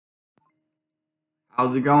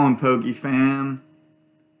How's it going, Poke fam?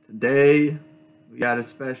 Today, we got a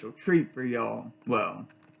special treat for y'all. Well,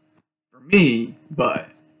 for me, but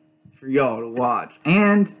for y'all to watch.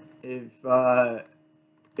 And if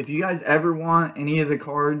you guys ever want any of the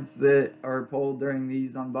cards that are pulled during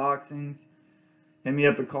these unboxings, hit me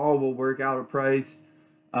up a call. We'll work out a price.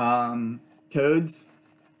 Codes,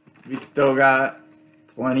 we still got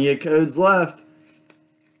plenty of codes left.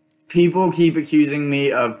 People keep accusing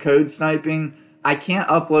me of code sniping. I can't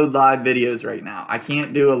upload live videos right now. I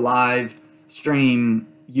can't do a live stream,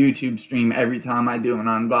 YouTube stream every time I do an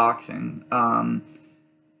unboxing.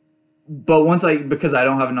 But because I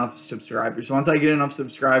don't have enough subscribers. So once I get enough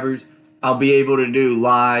subscribers, I'll be able to do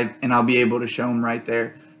live and I'll be able to show them right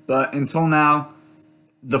there. But until now,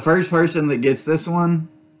 the first person that gets this one,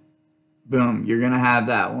 boom, you're going to have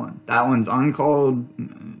that one. That one's uncalled,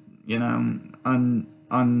 you know,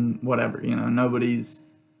 whatever, you know, nobody's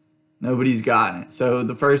gotten it. So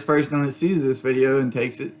the first person that sees this video and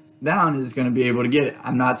takes it down is going to be able to get it.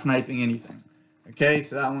 I'm not sniping anything. Okay,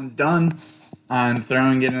 so that one's done. I'm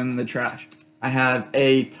throwing it in the trash. I have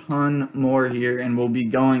a ton more here, and we'll be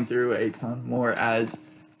going through a ton more as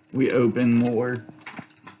we open more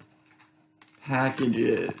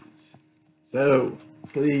packages. So,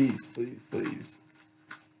 please, please, please.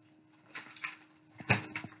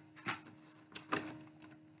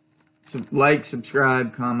 Like,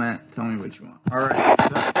 subscribe, comment, tell me what you want. Alright,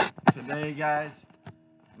 so today, guys,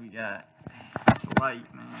 we got this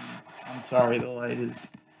light, man. I'm sorry the light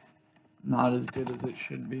is not as good as it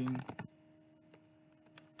should be.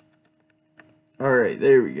 Alright,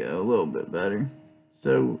 there we go, a little bit better.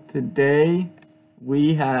 So, today,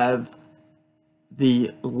 we have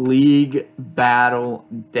the League Battle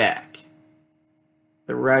deck.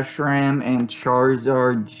 The Reshiram and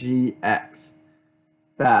Charizard GX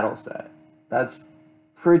battle set. That's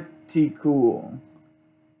pretty cool.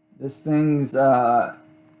 This thing's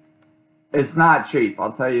it's not cheap,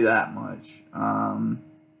 I'll tell you that much.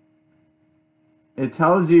 It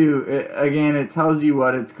tells you it tells you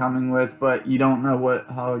what it's coming with, but you don't know what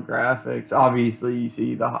holographics. Obviously you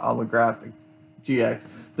see the holographic GX.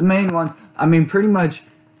 The main ones, I mean, pretty much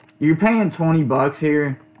you're paying 20 bucks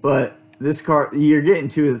here, but this card, you're getting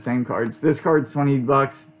two of the same cards. This card's 20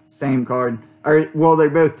 bucks, same card. Well,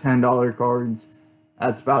 they're both $10 cards.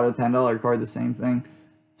 That's about a $10 card, the same thing.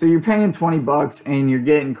 So you're paying 20 bucks and you're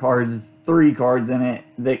getting cards, 3 cards in it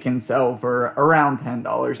that can sell for around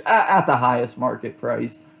 $10 at the highest market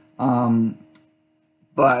price.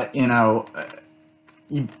 But, you know,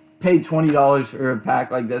 you pay $20 for a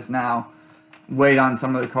pack like this now. Wait on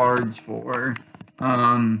some of the cards for,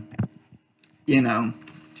 you know,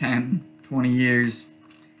 10, 20 years.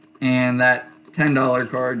 And that $10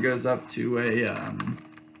 card goes up to a,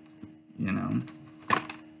 you know,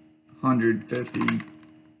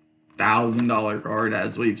 $150,000 card,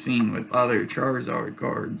 as we've seen with other Charizard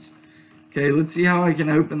cards. Okay, let's see how I can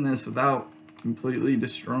open this without completely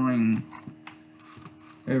destroying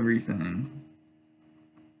everything.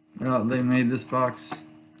 Well, they made this box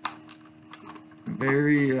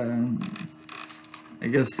very, I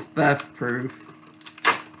guess, theft-proof.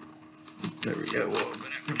 There we go, we'll open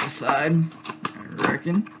it from the side, I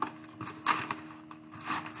reckon.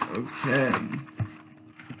 Okay.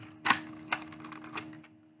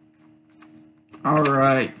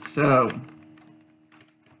 Alright, so,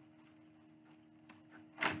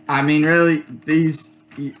 I mean, really, these,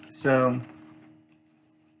 so,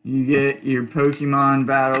 you get your Pokemon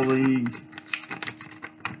Battle League,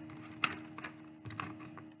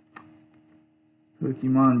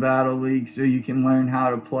 so you can learn how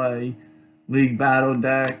to play League Battle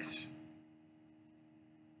decks.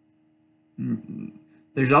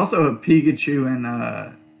 There's also a Pikachu and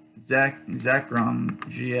Zekrom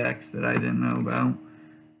GX that I didn't know about.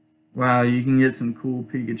 Wow, you can get some cool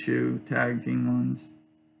Pikachu tag team ones.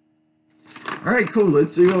 Alright, cool.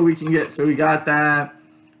 Let's see what we can get. So we got that.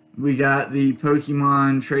 We got the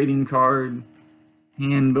Pokemon trading card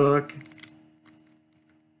handbook.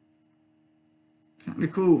 Kind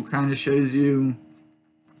of cool. Kind of shows you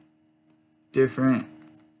different.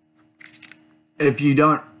 If you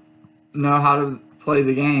don't know how to play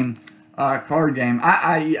the game, card game.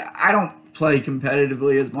 I don't play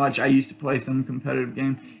competitively as much. I used to play some competitive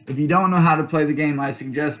game. If you don't know how to play the game, I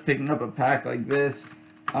suggest picking up a pack like this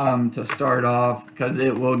to start off, because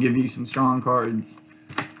it will give you some strong cards.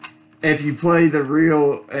 If you play the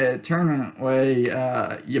real tournament way,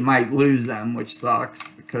 you might lose them, which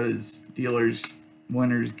sucks because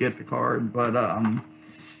winners get the card. But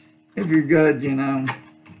if you're good, you know,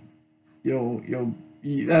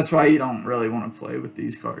 that's why you don't really want to play with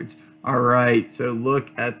these cards. Alright, so look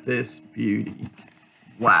at this beauty.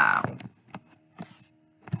 Wow.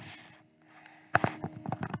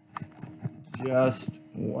 Just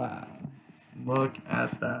wow. Look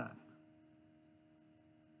at that.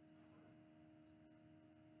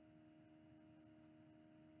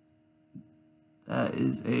 That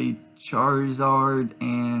is a Charizard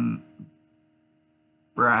and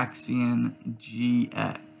Braxian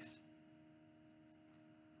GX.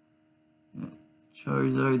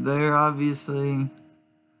 Charizard there, obviously.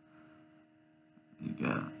 You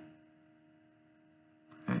got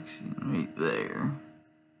Braxian right there.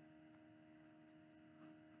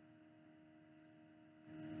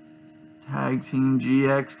 Tag Team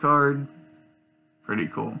GX card. Pretty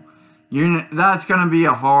cool. That's gonna be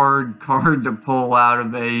a hard card to pull out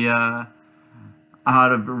of a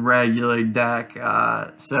regular deck.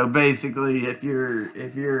 So basically, if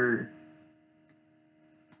you're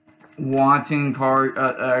wanting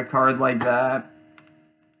a card like that,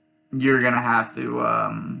 you're gonna have to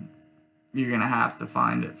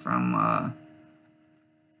find it from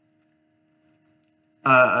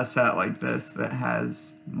a set like this that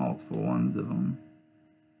has multiple ones of them.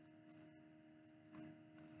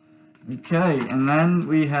 Okay, and then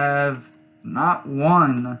we have not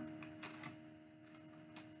one,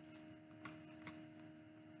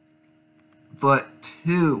 but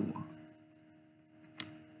two.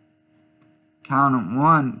 Count them,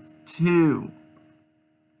 1, 2.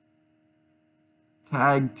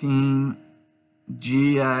 Tag Team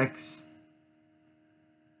GX.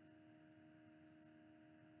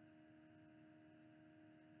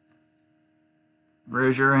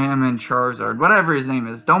 Reshiram and Charizard, whatever his name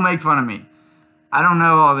is. Don't make fun of me. I don't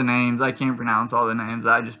know all the names. I can't pronounce all the names.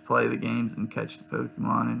 I just play the games and catch the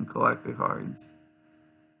Pokemon and collect the cards.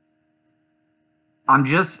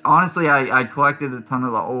 Honestly, I collected a ton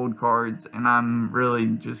of the old cards, and I'm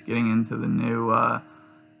really just getting into the new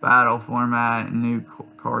battle format and new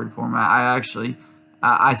card format.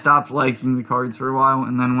 I stopped liking the cards for a while,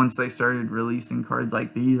 and then once they started releasing cards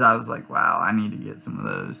like these, I was like, wow, I need to get some of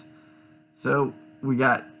those. So we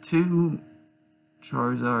got 2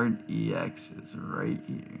 Charizard EXs right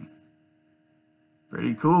here.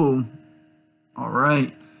 Pretty cool.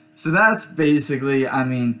 Alright. So that's basically, I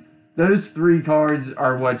mean, those 3 cards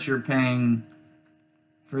are what you're paying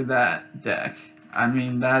for that deck. I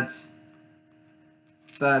mean, that's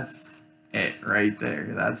it right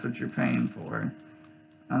there. That's what you're paying for.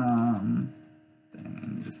 Dang, I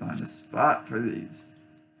need to find a spot for these.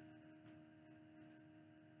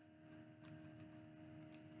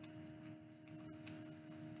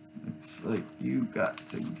 Looks like you got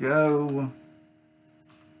to go.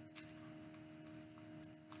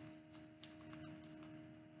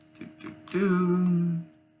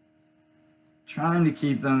 Trying to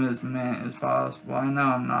keep them as mint as possible. I know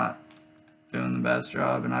I'm not doing the best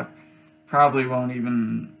job, and I probably won't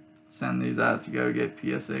even send these out to go get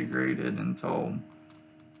PSA graded until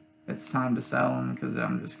it's time to sell them, because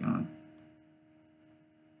I'm just gonna,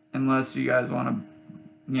 unless you guys want to,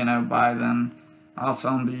 you know, buy them, I'll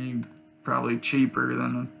sell them to you probably cheaper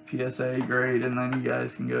than a PSA grade, and then you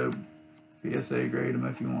guys can go PSA grade them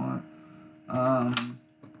if you want.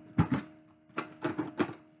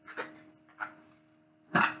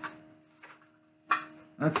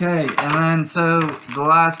 Okay, and then so the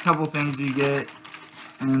last couple things you get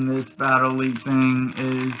in this Battle League thing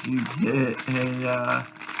is you get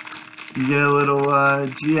a little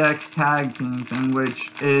GX tag team thing,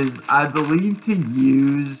 which is, I believe, to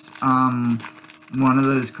use one of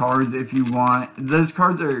those cards if you want. Those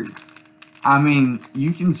cards are, I mean,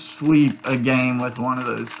 you can sweep a game with one of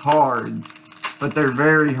those cards, but they're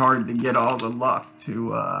very hard to get all the luck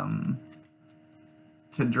to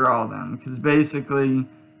draw them, because basically,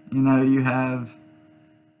 you know, you have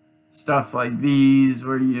stuff like these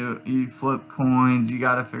where you flip coins, you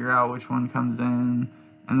got to figure out which one comes in,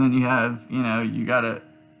 and then you have, you know, you got to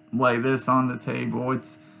lay this on the table.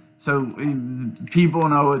 It's so people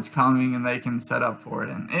know what's coming and they can set up for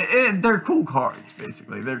it, and they're cool cards.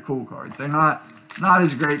 Basically, they're cool cards. They're not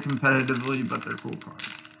as great competitively, but they're cool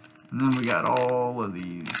cards. And then we got all of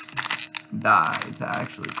these die to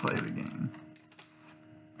actually play the game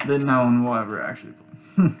that no one will ever actually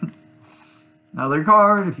play. Another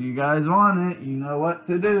card, if you guys want it, you know what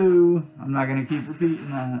to do. I'm not going to keep repeating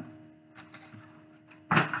that.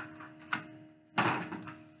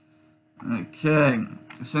 Okay,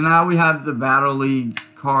 so now we have the Battle League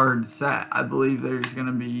card set. I believe there's going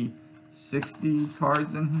to be 60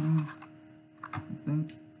 cards in here, I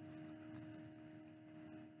think.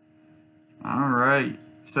 Alright,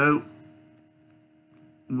 so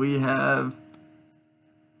we have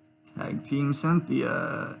Tag Team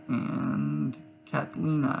Cynthia and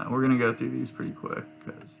Catalina. We're going to go through these pretty quick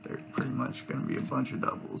because they're pretty much going to be a bunch of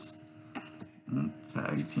doubles.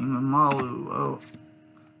 Tag Team Amalu. Oh,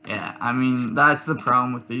 yeah. I mean, that's the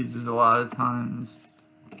problem with these is a lot of times,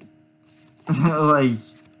 like,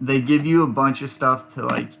 they give you a bunch of stuff to,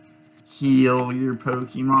 like, heal your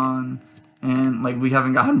Pokemon. And, like, we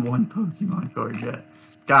haven't gotten one Pokemon card yet.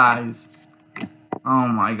 Guys. Oh,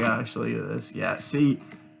 my gosh. Look at this. Yeah, see,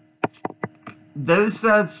 those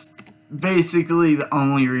sets, basically, the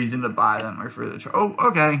only reason to buy them are for the... Oh,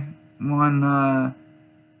 okay. One,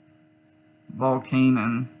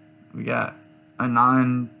 Volcanon. We got a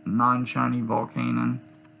non-shiny Volcanon.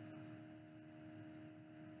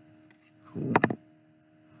 Cool.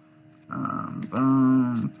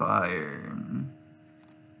 Bonfire.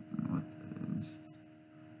 What is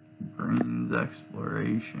Green's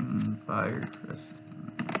Exploration, Fire Crystal.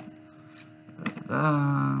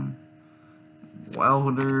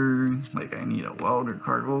 Welder. Like, I need a welder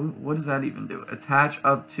card. Well, what does that even do? Attach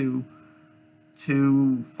up to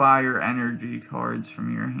 2 fire energy cards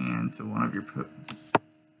from your hand to one of your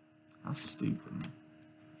How stupid.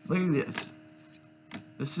 Look at this.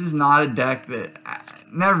 This is not a deck that...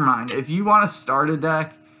 Never mind. If you want to start a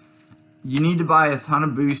deck, you need to buy a ton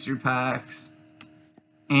of booster packs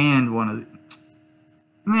and one of the...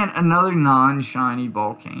 Man, another non-shiny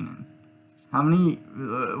Volcanon. How many...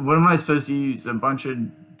 what am I supposed to use? A bunch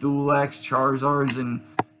of Dual X Charizards and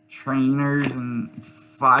trainers and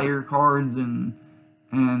fire cards and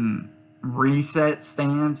reset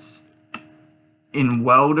stamps and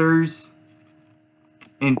welders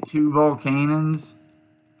and 2 Volcanons.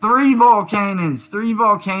 3 Volcanons! 3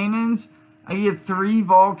 Volcanons? I get 3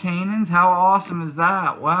 Volcanons? How awesome is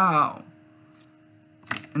that? Wow.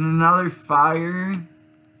 And another fire.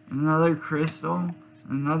 Another crystal.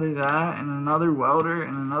 Another that. And another welder.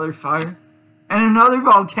 And another fire. And another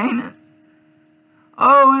Volcanon.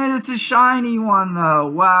 Oh, and it's a shiny one, though.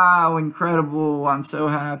 Wow, incredible. I'm so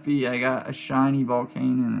happy I got a shiny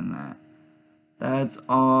Volcanon in that. That's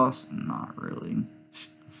awesome. Not really.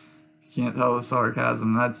 Can't tell the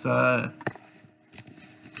sarcasm.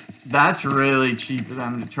 That's really cheap of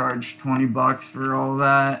them to charge $20 for all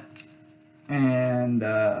that. And,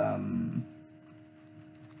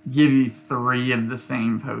 give you 3 of the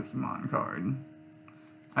same Pokemon card.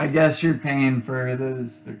 I guess you're paying for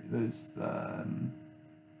those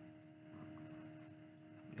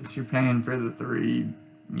you're paying for the 3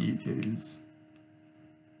 Mewtwo's.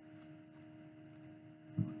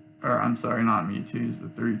 Or, I'm sorry, not Mewtwo's, the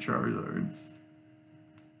 3 Charizards.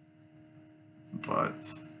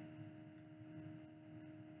 But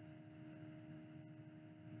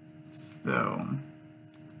still,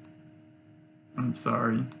 I'm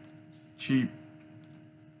sorry, it's cheap.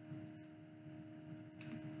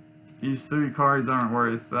 These 3 cards aren't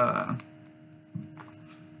worth,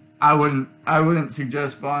 I wouldn't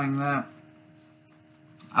suggest buying that.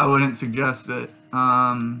 I wouldn't suggest it.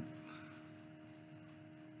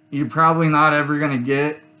 You're probably not ever gonna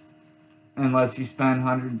get unless you spend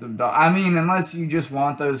hundreds of dollars. I mean, unless you just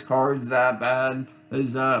want those cards that bad,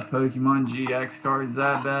 those Pokemon GX cards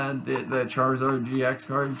that bad, the Charizard GX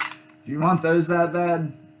cards. If you want those that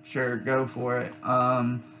bad, sure, go for it.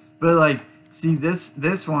 But like, see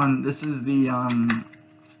this one, this is the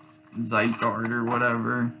Zygarde or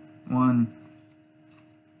whatever one.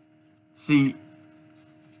 See,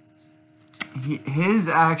 his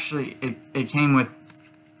actually it came with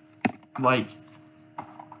like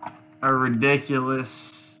a ridiculous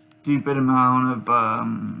stupid amount of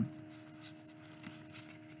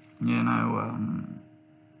you know,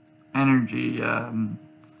 energy,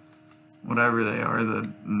 whatever they are, the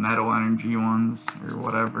metal energy ones or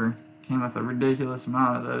whatever. Came with a ridiculous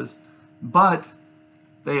amount of those, but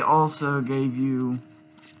they also gave you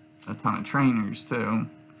a ton of trainers too.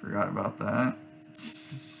 Forgot about that.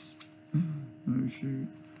 Oh shoot!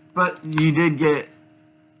 But you did get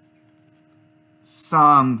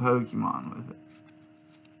some Pokemon with it.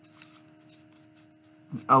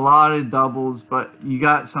 A lot of doubles, but you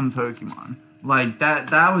got some Pokemon. Like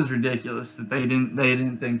that was ridiculous that they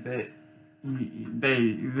didn't think that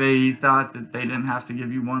they thought that they didn't have to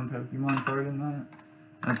give you 1 Pokemon card in that.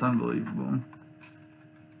 That's unbelievable.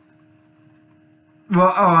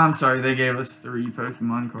 Well, oh, I'm sorry, they gave us 3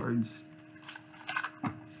 Pokemon cards.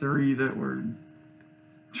 3 that were...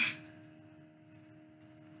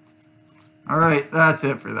 Alright, that's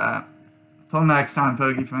it for that. Till next time,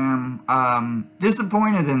 PokeFam.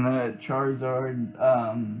 Disappointed in the Charizard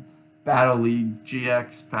Battle League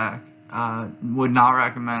GX pack. Would not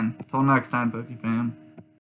recommend. Till next time, PokeFam.